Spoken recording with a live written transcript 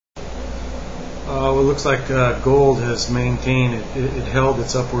Well, it looks like gold has maintained, it held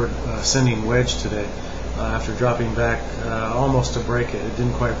its upward ascending wedge today after dropping back almost to break it. It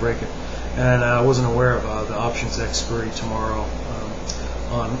didn't quite break it. And I wasn't aware of the options expiry tomorrow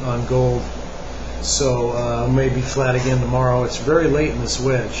on gold. So maybe flat again tomorrow. It's very late in this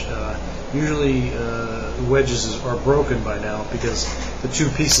wedge. Usually wedges are broken by now because the two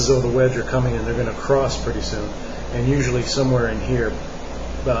pieces of the wedge are coming and they're going to cross pretty soon. And usually somewhere in here,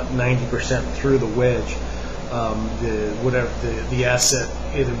 about 90% through the wedge, the asset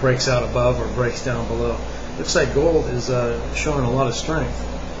either breaks out above or breaks down below. Looks like gold is showing a lot of strength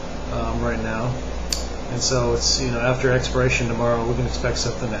right now, and so it's after expiration tomorrow, we can expect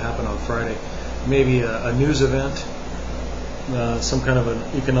something to happen on Friday, maybe a news event, some kind of an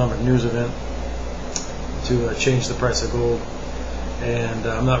economic news event to change the price of gold. And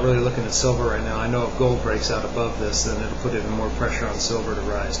I'm not really looking at silver right now. I know if gold breaks out above this, then it'll put even more pressure on silver to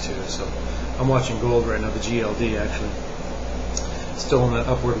rise too. So I'm watching gold right now, the GLD actually. Still in that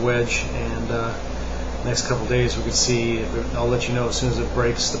upward wedge, and next couple days we could see, I'll let you know as soon as it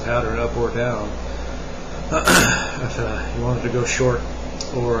breaks the pattern up or down. If you wanted to go short,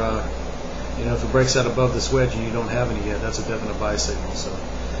 or if it breaks out above this wedge and you don't have any yet, that's a definite buy signal. So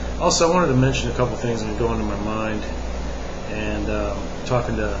also I wanted to mention a couple things that are going to my mind. And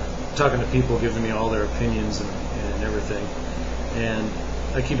talking to people, giving me all their opinions and everything, and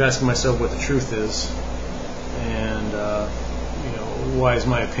I keep asking myself what the truth is, and why is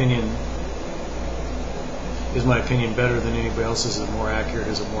my opinion better than anybody else's? Is it more accurate?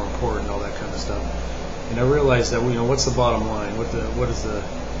 Is it more important? All that kind of stuff. And I realize that what's the bottom line? What is the?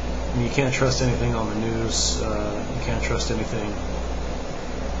 I mean, you can't trust anything on the news. You can't trust anything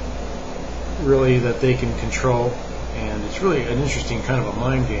really that they can control. And it's really an interesting kind of a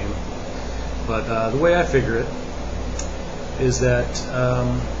mind game. But the way I figure it is that,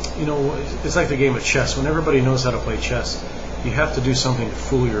 it's like the game of chess. When everybody knows how to play chess, you have to do something to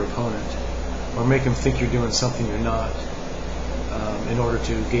fool your opponent or make them think you're doing something you're not in order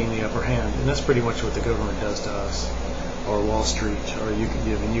to gain the upper hand. And that's pretty much what the government does to us, or Wall Street, or you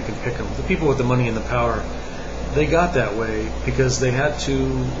can pick them. The people with the money and the power, they got that way because they had to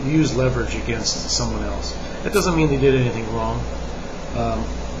use leverage against someone else. That doesn't mean they did anything wrong.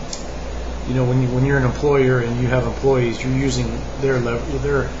 When you're an employer and you have employees, you're using their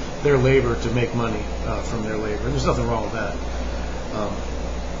labor to make money from their labor. There's nothing wrong with that.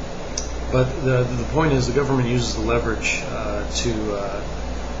 But the point is, the government uses the leverage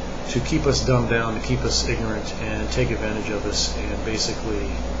to keep us dumbed down, to keep us ignorant, and take advantage of us. And basically,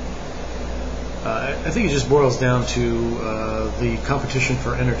 I think it just boils down to the competition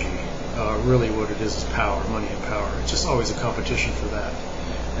for energy. Really what it is power, money and power. It's just always a competition for that.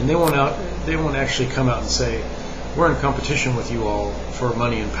 And they won't actually come out and say, we're in competition with you all for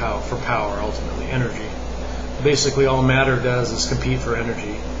money and power, for power, ultimately, energy. Basically all matter does is compete for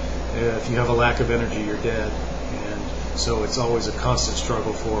energy. If you have a lack of energy, you're dead. And so it's always a constant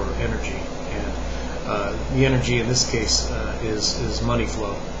struggle for energy. And the energy in this case is money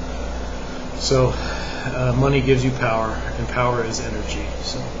flow. So money gives you power, and power is energy.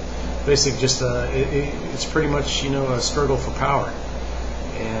 So basically, just it's pretty much a struggle for power,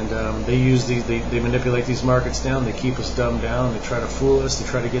 and they manipulate these markets down. They keep us dumbed down. They try to fool us. They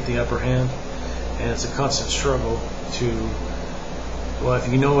try to get the upper hand, and it's a constant struggle to. Well, if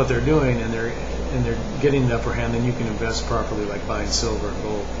you know what they're doing and they're getting the upper hand, then you can invest properly, like buying silver and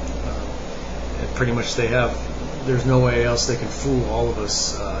gold. And pretty much there's no way else they can fool all of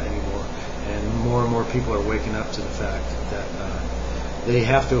us anymore. And more people are waking up to the fact that they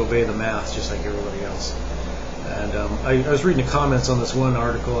have to obey the math just like everybody else. And I was reading the comments on this one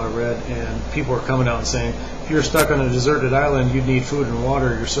article I read, and people are coming out and saying, if you're stuck on a deserted island, you'd need food and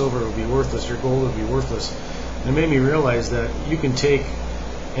water, your silver would be worthless, your gold would be worthless. And it made me realize that you can take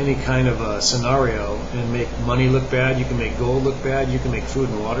any kind of a scenario and make money look bad, you can make gold look bad, you can make food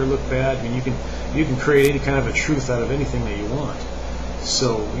and water look bad. I mean, you can create any kind of a truth out of anything that you want.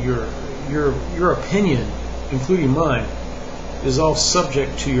 So your opinion, including mine, is all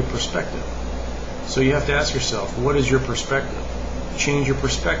subject to your perspective. So you have to ask yourself, what is your perspective? Change your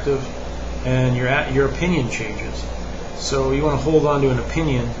perspective, and your opinion changes. So you want to hold on to an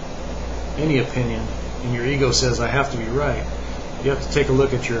opinion, any opinion, and your ego says, I have to be right. You have to take a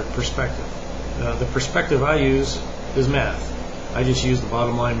look at your perspective. The perspective I use is math. I just use the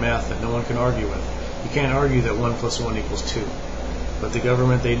bottom line math that no one can argue with. You can't argue that 1 + 1 = 2. But the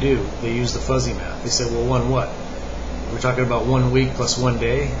government, they do. They use the fuzzy math. They say, well, 1 what? We're talking about 1 week plus 1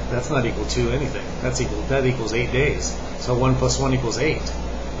 day. That's not equal to anything. That equals 8 days. So 1 + 1 = 8.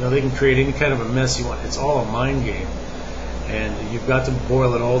 They can create any kind of a mess you want. It's all a mind game. And you've got to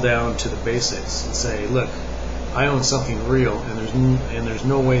boil it all down to the basics and say, look, I own something real, and there's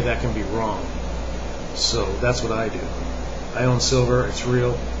no way that can be wrong. So that's what I do. I own silver, it's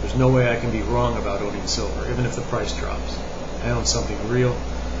real. There's no way I can be wrong about owning silver, even if the price drops. I own something real,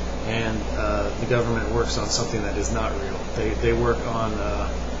 and the government works on something that is not real. They work on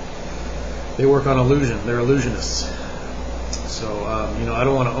illusion. They're illusionists. So I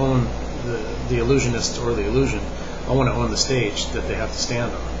don't want to own the illusionist or the illusion. I want to own the stage that they have to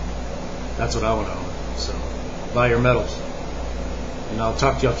stand on. That's what I want to own. So buy your metals, and I'll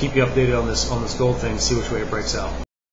talk to you. I'll keep you updated on this gold thing. See which way it breaks out.